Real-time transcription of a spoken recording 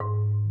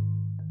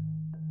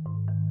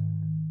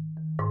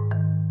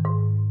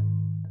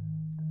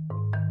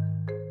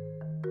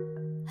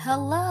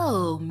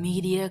Hello,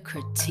 Media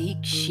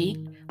Critique Chic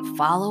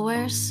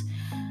followers.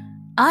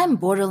 I'm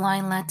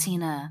Borderline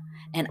Latina,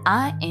 and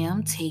I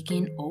am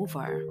taking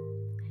over.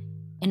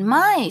 In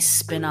my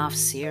spin off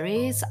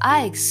series,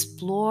 I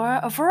explore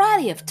a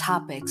variety of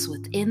topics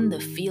within the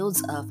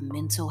fields of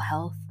mental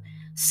health,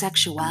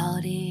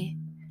 sexuality,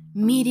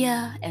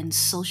 media, and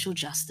social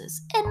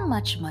justice, and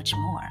much, much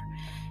more.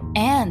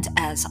 And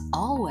as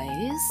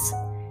always,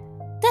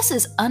 this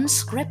is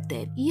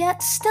unscripted,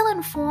 yet still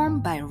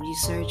informed by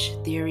research,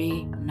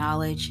 theory,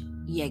 knowledge.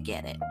 You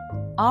get it.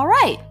 All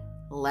right,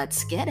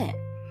 let's get it.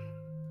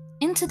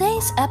 In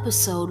today's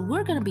episode,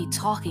 we're going to be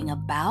talking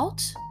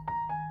about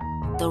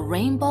the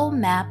rainbow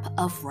map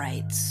of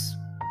rights.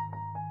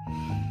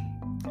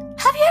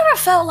 Have you ever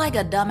felt like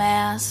a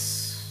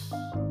dumbass?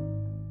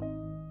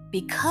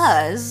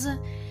 Because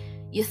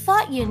you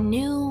thought you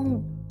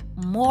knew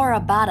more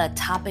about a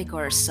topic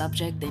or a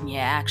subject than you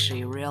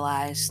actually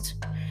realized?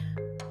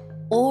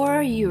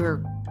 Or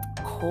you're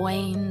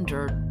coined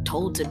or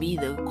told to be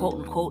the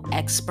quote-unquote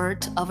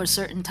expert of a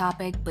certain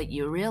topic, but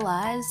you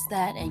realize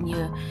that and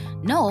you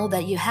know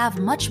that you have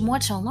much more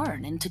to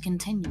learn and to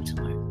continue to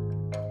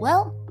learn.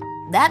 Well,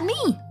 that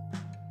me.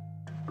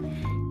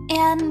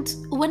 And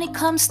when it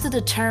comes to the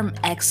term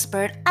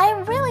expert, I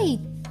really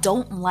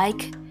don't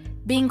like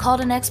being called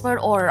an expert,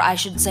 or I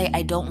should say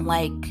I don't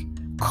like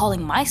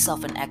calling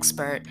myself an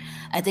expert.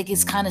 I think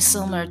it's kind of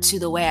similar to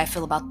the way I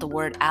feel about the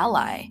word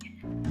ally.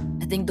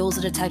 I think those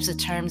are the types of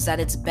terms that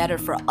it's better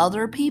for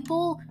other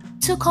people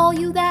to call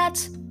you that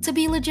to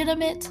be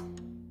legitimate.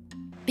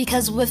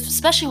 Because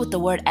especially with the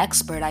word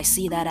expert, I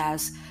see that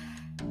as,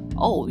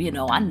 oh,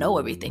 I know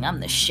everything,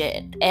 I'm the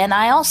shit. And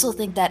I also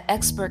think that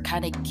expert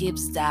kind of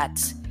gives that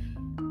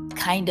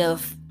kind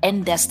of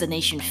end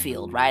destination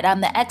field, right? I'm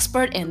the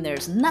expert and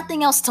there's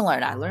nothing else to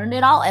learn. I learned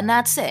it all and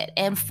that's it.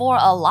 And for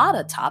a lot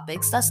of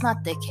topics, that's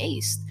not the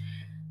case.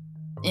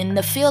 In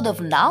the field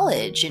of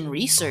knowledge and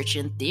research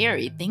and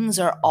theory, things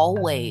are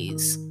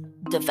always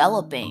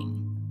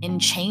developing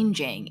and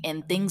changing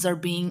and things are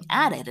being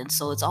added. And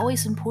so it's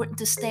always important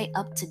to stay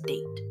up to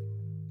date.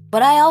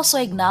 But I also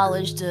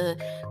acknowledge the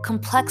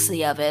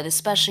complexity of it,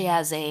 especially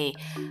as a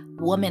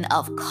woman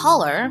of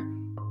color.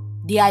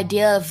 The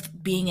idea of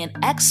being an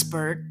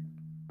expert,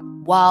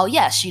 while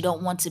yes, you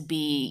don't want to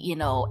be,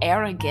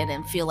 arrogant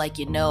and feel like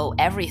you know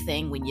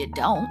everything when you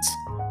don't.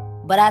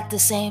 But at the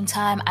same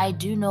time, I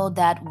do know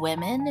that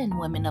women and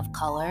women of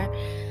color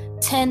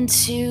tend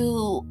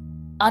to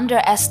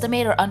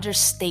underestimate or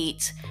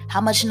understate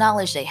how much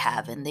knowledge they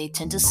have, and they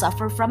tend to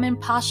suffer from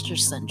imposter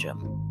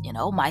syndrome,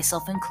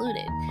 myself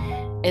included.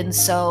 And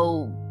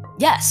so,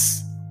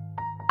 yes,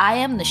 I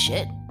am the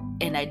shit,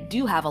 and I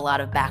do have a lot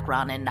of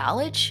background and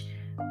knowledge,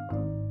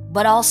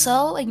 but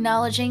also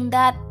acknowledging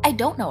that I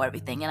don't know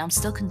everything, and I'm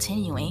still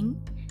continuing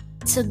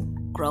to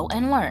grow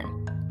and learn.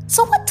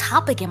 So what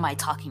topic am I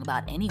talking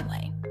about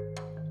anyway?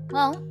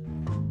 Well,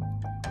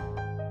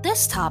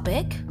 this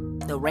topic,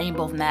 the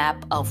rainbow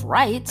map of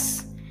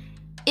rights,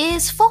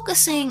 is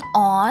focusing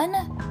on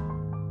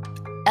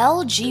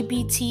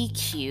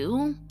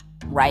LGBTQ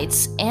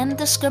rights and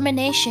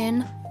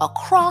discrimination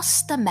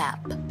across the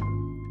map,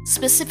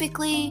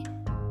 specifically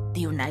the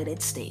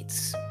United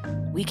States.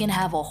 We can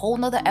have a whole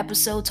nother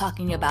episode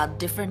talking about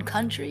different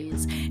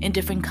countries and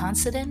different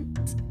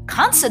continents.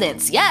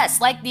 Consonants, yes,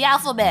 like the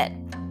alphabet.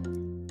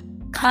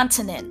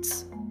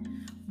 Continents.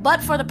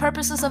 But for the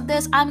purposes of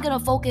this, I'm going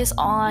to focus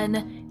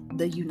on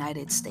the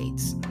United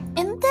States.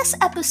 And this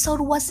episode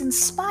was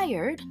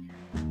inspired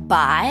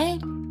by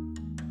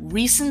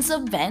recent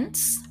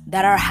events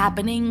that are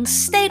happening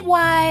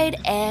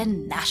statewide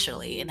and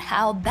nationally, and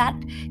how that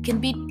can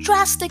be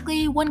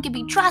one can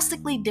be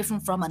drastically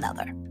different from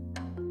another.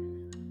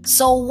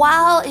 So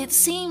while it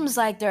seems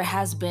like there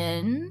has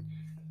been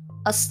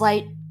a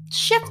slight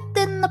shift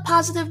in the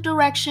positive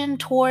direction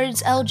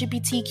towards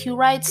LGBTQ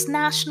rights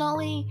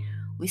nationally,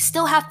 we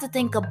still have to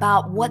think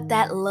about what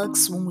that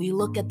looks when we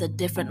look at the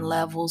different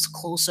levels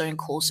closer and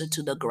closer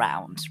to the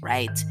ground,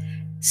 right?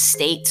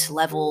 State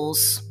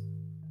levels,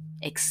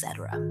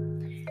 etc.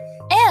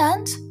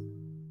 And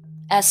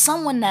as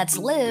someone that's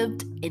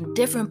lived in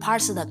different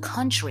parts of the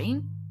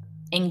country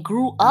and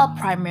grew up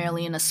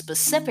primarily in a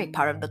specific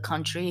part of the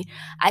country,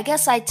 I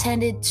guess I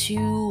tended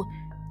to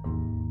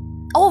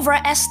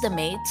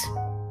overestimate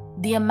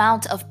the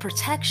amount of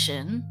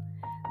protection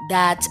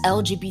that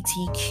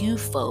LGBTQ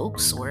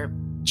folks, or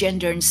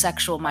gender and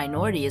sexual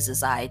minorities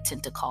as I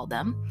tend to call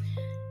them,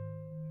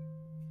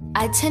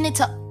 I tended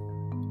to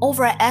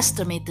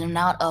overestimate the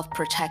amount of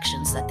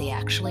protections that they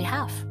actually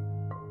have.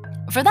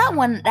 For that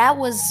one, that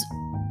was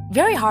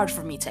very hard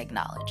for me to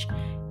acknowledge.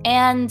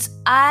 And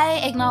I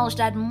acknowledged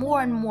that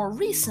more and more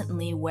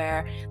recently,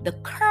 where the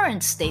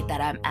current state that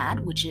I'm at,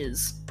 which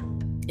is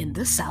in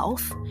the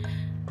South,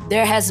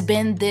 there has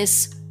been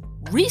this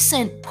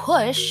recent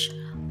push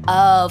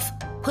of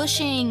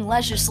pushing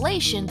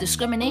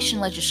discrimination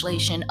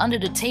legislation under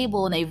the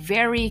table in a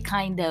very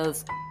kind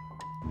of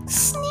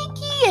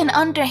sneaky and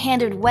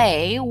underhanded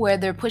way, where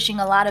they're pushing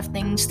a lot of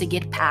things to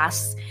get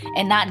passed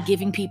and not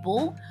giving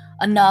people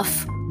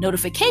enough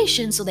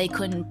notification so they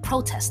couldn't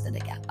protest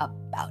it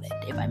about it,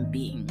 if I'm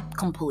being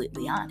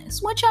completely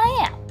honest, which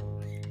I am.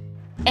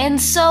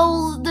 And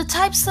so the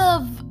types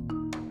of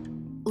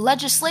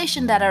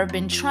legislation that have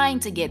been trying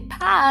to get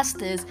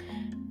passed is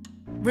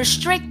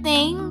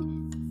restricting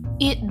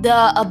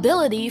the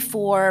ability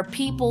for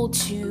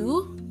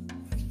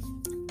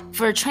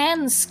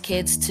trans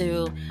kids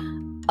to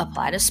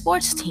apply to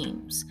sports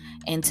teams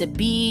and to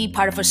be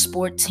part of a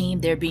sport team.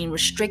 They're being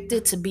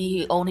restricted to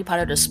be only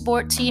part of the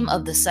sport team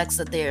of the sex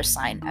that they are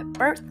assigned at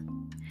birth.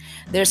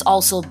 There's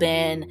also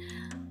been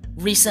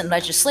recent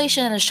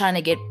legislation that is trying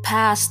to get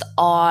passed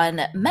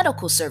on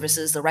medical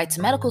services, the right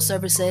to medical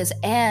services,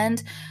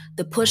 and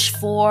the push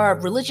for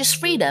religious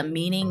freedom,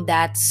 meaning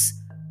that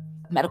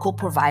medical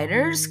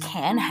providers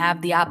can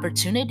have the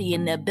opportunity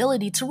and the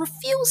ability to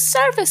refuse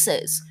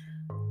services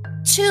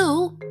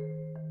to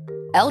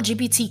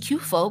LGBTQ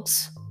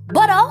folks,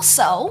 but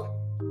also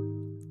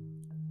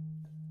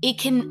it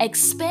can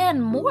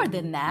expand more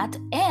than that.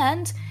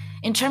 And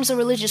in terms of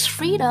religious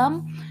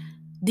freedom,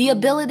 the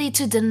ability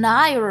to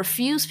deny or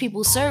refuse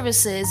people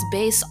services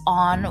based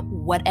on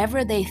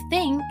whatever they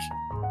think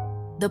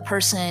the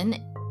person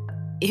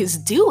is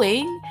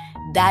doing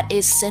that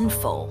is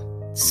sinful.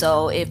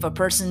 So if a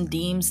person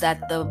deems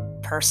that the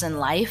person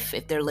life,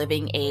 if they're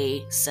living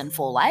a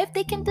sinful life,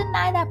 they can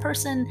deny that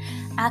person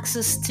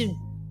access to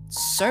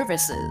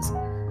services.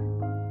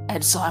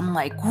 And so I'm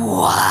like,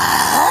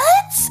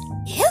 what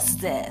is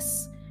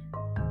this?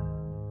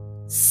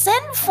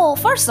 Sinful,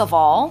 first of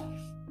all.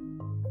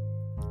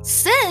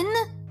 Sin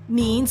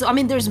means,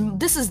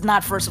 this is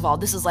not first of all,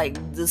 this is like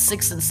the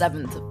 6th and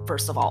 7th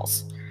first of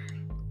alls.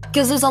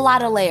 Because there's a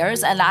lot of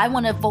layers and I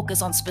want to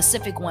focus on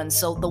specific ones.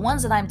 So the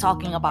ones that I'm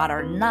talking about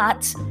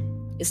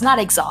it's not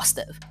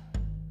exhaustive.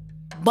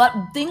 But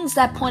things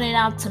that pointed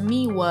out to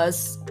me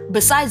was,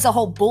 besides the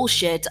whole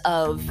bullshit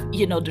of,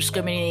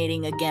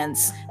 discriminating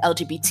against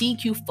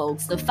LGBTQ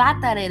folks, the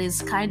fact that it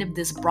is kind of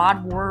this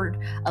broad word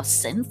of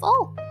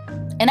sinful.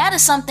 And that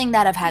is something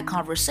that I've had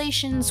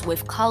conversations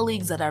with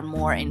colleagues that are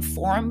more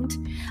informed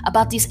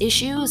about these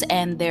issues,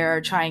 and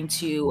they're trying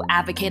to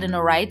advocate in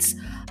the rights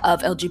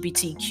of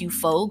LGBTQ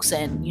folks,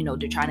 and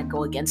they're trying to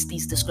go against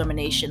these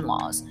discrimination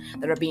laws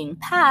that are being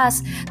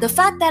passed. The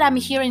fact that I'm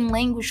hearing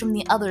language from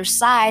the other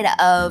side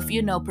of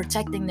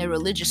protecting their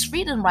religious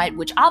freedom right,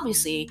 which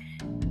obviously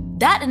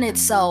that in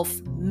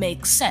itself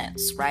makes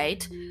sense,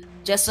 right?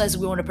 Just as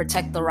we want to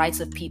protect the rights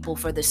of people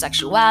for their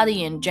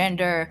sexuality and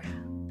gender,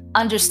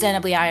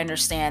 understandably, I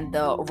understand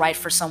the right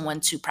for someone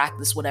to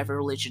practice whatever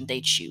religion they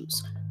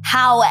choose.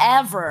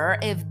 However,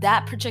 if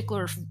that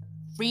particular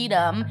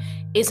freedom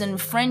is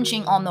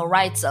infringing on the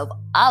rights of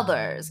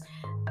others,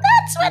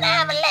 that's when I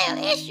have a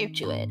little issue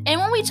to it. And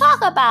when we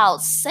talk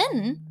about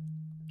sin,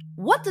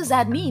 what does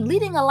that mean?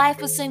 Leading a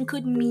life of sin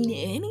could mean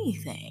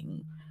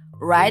anything,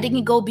 right? It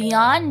can go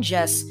beyond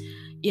just,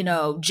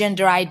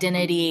 gender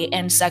identity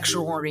and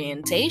sexual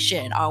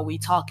orientation. Are we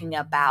talking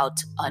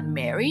about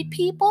unmarried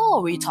people?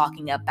 Are we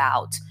talking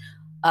about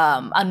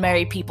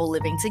unmarried people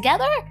living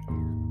together?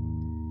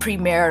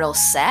 Premarital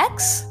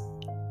sex?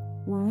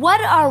 What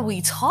are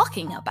we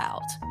talking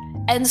about?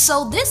 And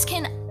so this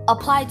can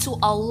apply to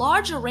a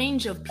larger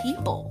range of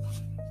people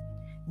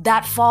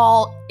that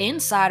fall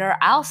inside or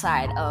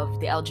outside of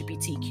the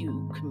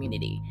LGBTQ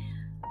community.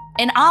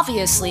 And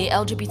obviously,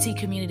 LGBT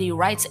community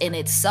rights in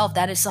itself,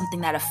 that is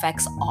something that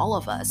affects all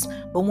of us.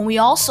 But when we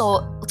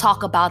also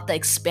talk about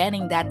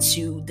expanding that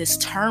to this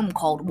term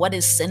called what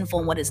is sinful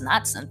and what is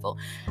not sinful,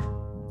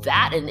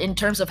 that, and in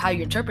terms of how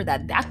you interpret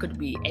that, that could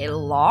be a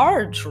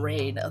large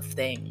range of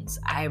things.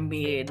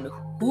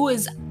 Who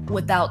is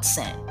without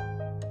sin?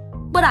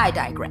 But I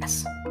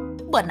digress.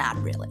 But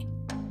not really.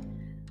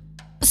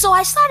 So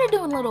I started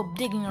doing a little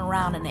digging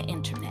around in the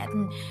internet,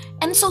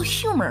 and so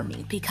humor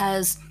me,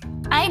 because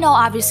I know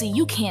obviously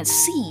you can't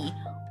see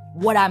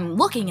what I'm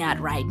looking at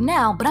right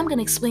now, but I'm going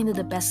to explain it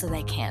the best that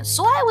I can.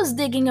 So I was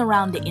digging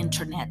around the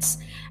internets,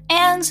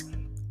 and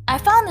I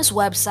found this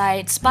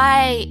website. It's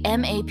by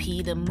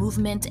MAP, the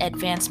Movement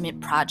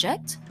Advancement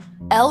Project.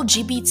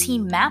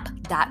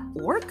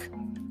 LGBTmap.org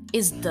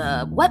is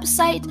the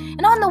website,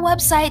 and on the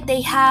website they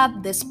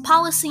have this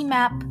policy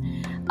map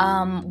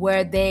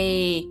where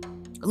they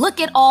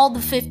look at all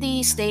the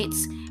 50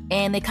 states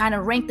and they kind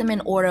of rank them in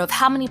order of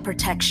how many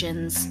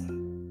protections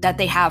that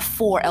they have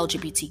for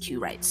LGBTQ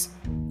rights.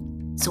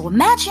 So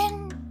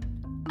imagine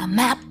a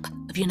map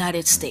of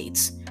United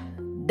States.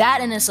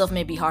 That in itself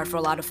may be hard for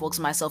a lot of folks,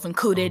 myself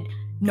included,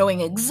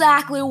 knowing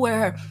exactly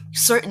where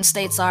certain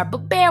states are,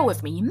 but bear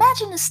with me.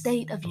 Imagine the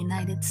state of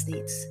United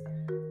States,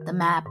 the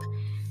map,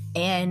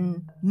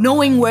 and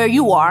knowing where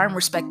you are in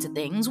respect to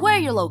things, where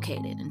you're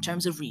located in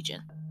terms of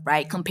region,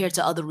 right, compared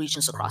to other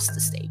regions across the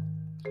state.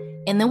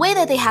 And the way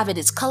that they have it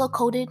is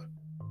color-coded,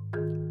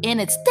 and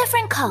it's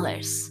different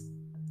colors,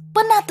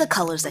 but not the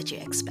colors that you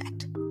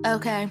expect,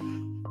 okay?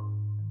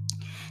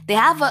 They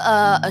have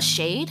a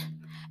shade,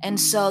 and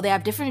so they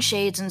have different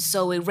shades, and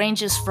so it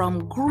ranges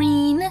from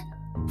green,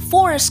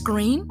 forest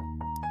green,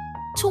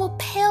 to a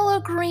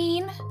paler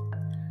green,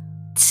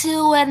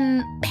 to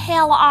an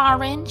pale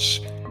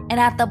orange, and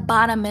at the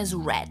bottom is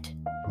red.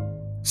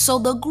 So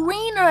the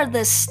greener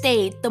the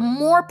state, the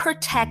more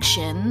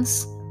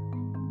protections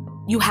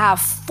you have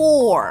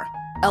for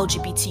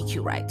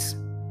LGBTQ rights.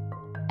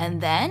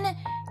 And then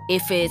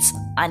if it's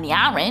on the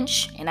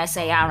orange, and I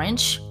say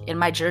orange in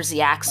my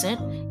Jersey accent,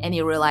 and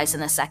you realize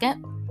in a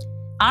second,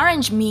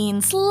 orange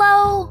means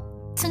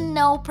low to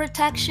no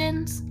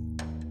protections.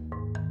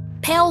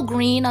 Pale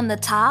green on the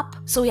top.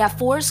 So we have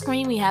forest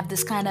green, we have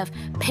this kind of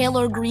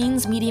paler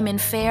greens, medium and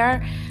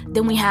fair.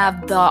 Then we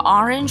have the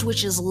orange,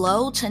 which is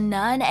low to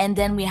none. And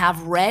then we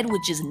have red,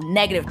 which is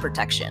negative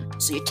protection.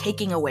 So you're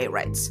taking away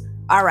rights.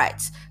 All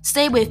right,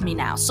 stay with me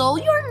now. So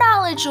your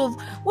knowledge of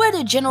where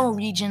the general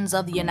regions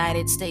of the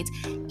United States,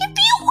 if you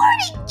were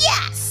to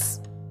guess,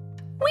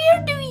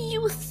 where do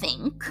you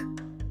think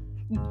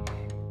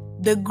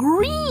the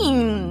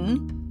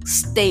green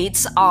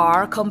states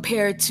are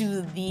compared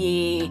to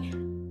the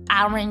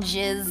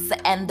oranges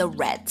and the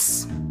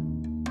reds?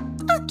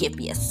 I'll give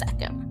you a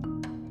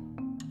second.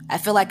 I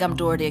feel like I'm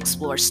Dora the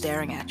Explorer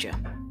staring at you.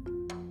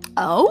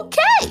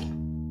 Okay.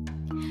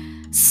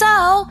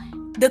 So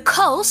the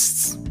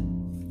coasts,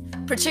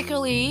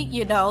 particularly,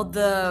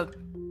 the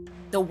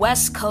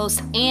West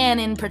Coast and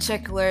in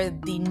particular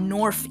the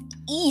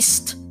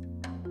Northeast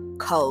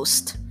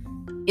Coast,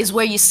 is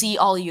where you see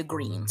all your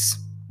greens,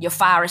 your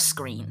forest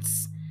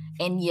greens,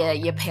 and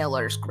your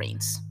paler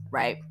greens,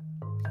 right?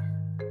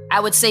 I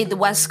would say the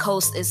West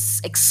Coast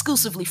is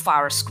exclusively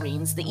forest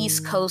greens. The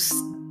East Coast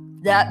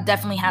that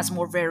definitely has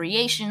more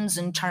variations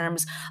in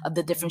terms of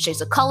the different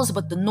shades of colors,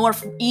 but the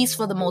Northeast,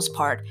 for the most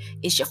part,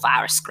 is your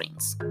forest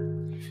greens.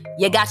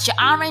 You got your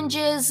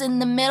oranges in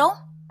the middle.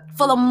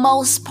 For the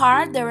most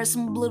part, there are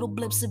some little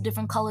blips of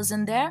different colors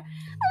in there.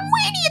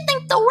 Where do you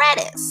think the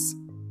red is?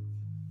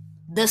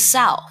 The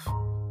South.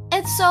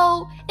 And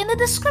so, in the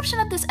description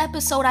of this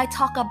episode, I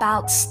talk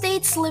about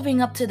states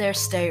living up to their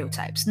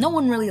stereotypes. No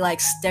one really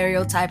likes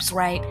stereotypes,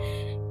 right?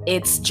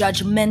 It's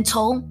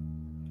judgmental.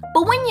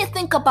 But when you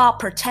think about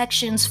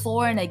protections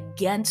for and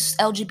against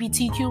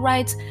LGBTQ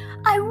rights,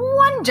 I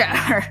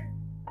wonder.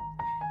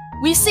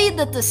 We see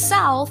that the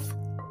South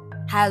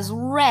has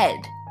red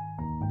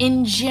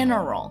in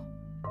general.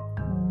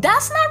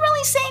 That's not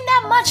really saying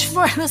that much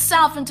for the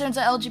South in terms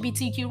of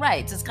LGBTQ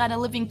rights. It's kind of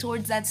living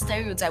towards that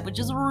stereotype, which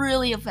is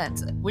really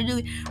offensive,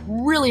 really,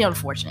 really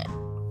unfortunate.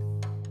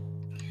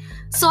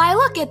 So I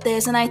look at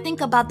this and I think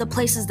about the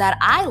places that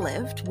I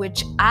lived,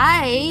 which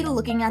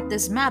looking at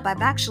this map, I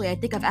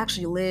think I've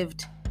actually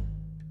lived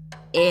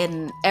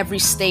in every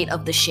state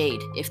of the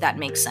shade, if that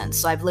makes sense.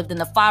 So I've lived in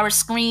the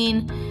forest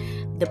green,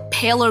 the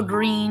paler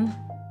green,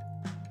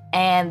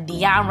 and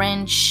the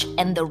orange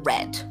and the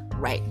red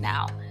right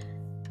now.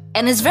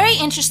 And it's very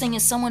interesting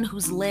as someone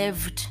who's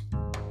lived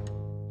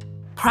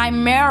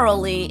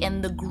primarily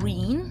in the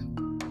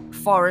green,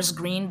 forest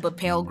green, but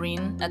pale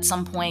green at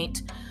some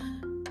point.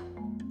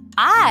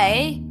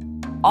 I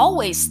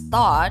always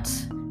thought,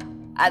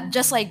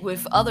 just like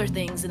with other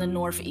things in the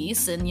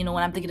Northeast, and when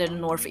I'm thinking of the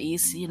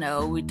Northeast,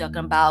 we're talking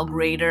about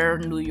greater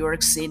New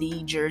York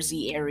City,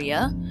 Jersey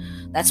area.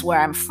 That's where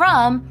I'm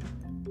from.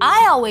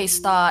 I always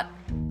thought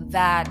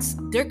that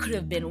there could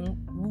have been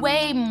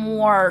way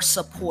more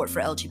support for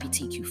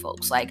LGBTQ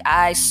folks. Like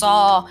I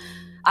saw,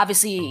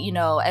 obviously,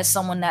 as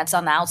someone that's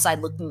on the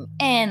outside looking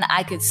in,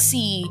 I could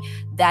see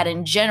that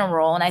in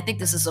general, and I think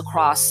this is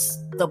across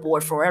the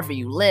board for wherever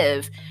you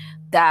live,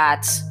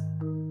 that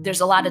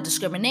there's a lot of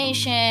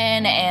discrimination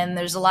and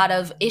there's a lot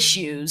of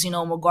issues, in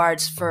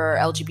regards for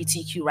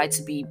LGBTQ rights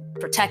to be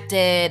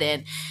protected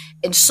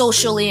and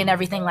socially and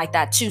everything like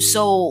that too.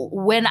 So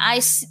when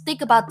I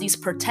think about these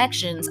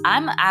protections,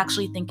 I'm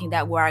actually thinking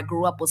that where I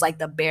grew up was like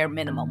the bare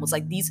minimum, was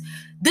like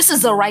this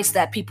is the rights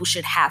that people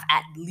should have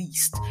at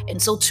least.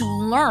 And so to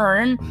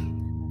learn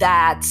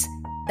that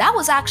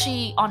was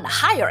actually on the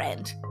higher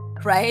end,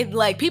 right?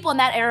 Like people in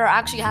that era are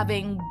actually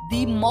having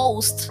the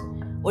most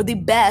or the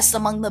best,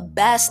 among the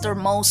best or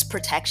most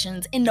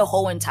protections in the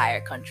whole entire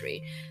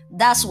country.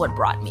 That's what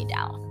brought me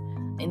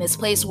down. In this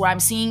place where I'm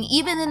seeing,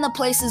 even in the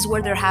places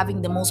where they're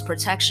having the most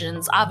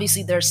protections,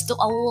 obviously there's still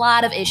a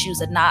lot of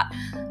issues and not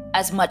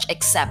as much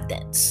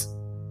acceptance.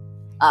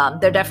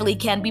 There definitely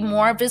can be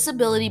more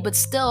visibility, but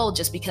still,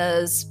 just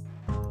because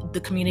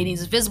the community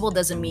is visible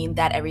doesn't mean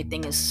that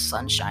everything is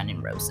sunshine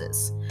and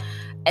roses.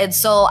 And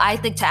so I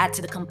think to add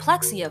to the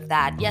complexity of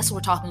that, yes, we're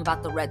talking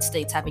about the red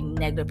states having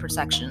negative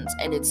protections,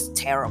 and it's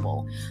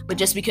terrible. But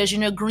just because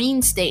you're in a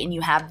green state and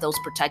you have those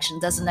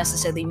protections doesn't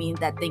necessarily mean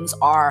that things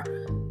are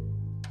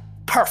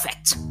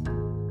perfect.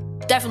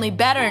 Definitely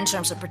better in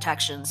terms of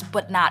protections,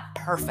 but not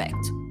perfect.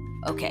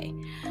 Okay.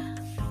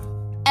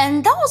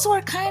 And those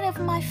were kind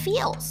of my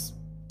feels.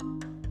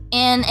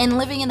 And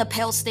living in the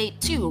pale state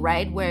too,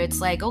 right? Where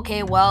it's like,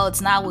 okay, well,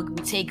 it's not we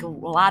take a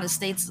lot of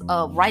states'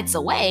 rights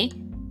away,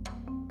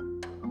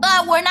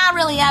 but we're not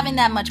really having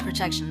that much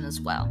protection as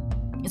well.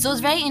 And so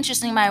it's very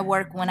interesting my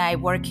work when I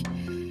work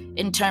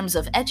in terms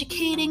of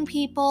educating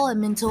people and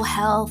mental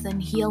health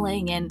and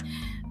healing and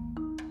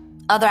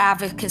other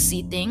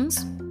advocacy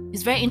things.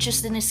 It's very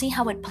interesting to see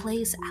how it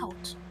plays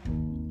out.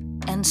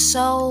 And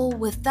so,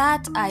 with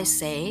that, I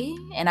say,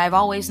 and I've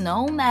always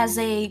known as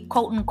a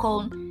quote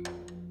unquote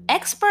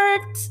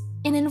expert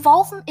in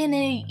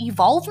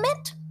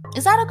evolvement.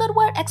 Is that a good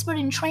word? Expert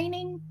in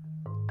training,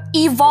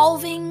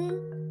 evolving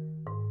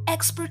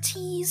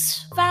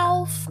expertise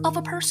valve of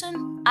a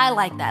person. I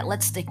like that.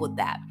 Let's stick with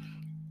that.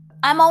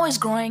 I'm always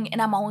growing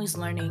and I'm always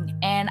learning,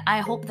 and I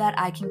hope that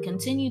I can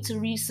continue to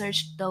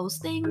research those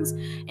things,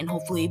 and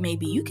hopefully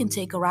maybe you can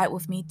take a ride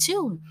with me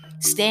too,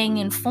 staying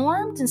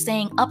informed and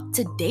staying up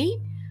to date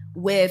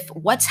with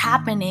what's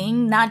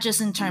happening, not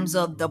just in terms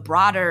of the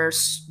broader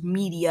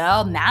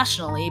media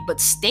nationally, but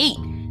state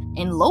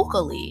and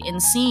locally,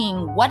 and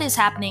seeing what is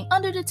happening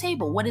under the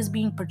table, what is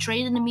being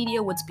portrayed in the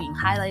media, what's being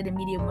highlighted in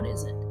media, and what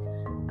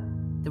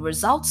isn't. The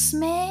results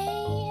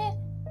may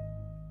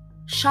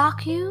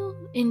shock you,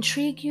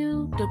 intrigue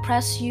you,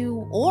 depress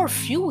you, or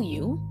fuel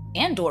you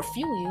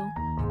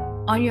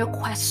on your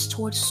quest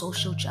towards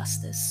social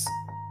justice.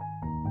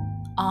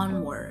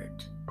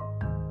 Onward.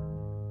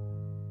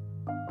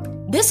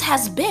 This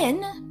has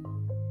been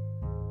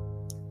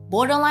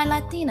Borderline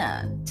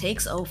Latina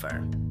Takes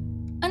Over.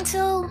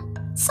 Until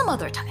some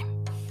other time.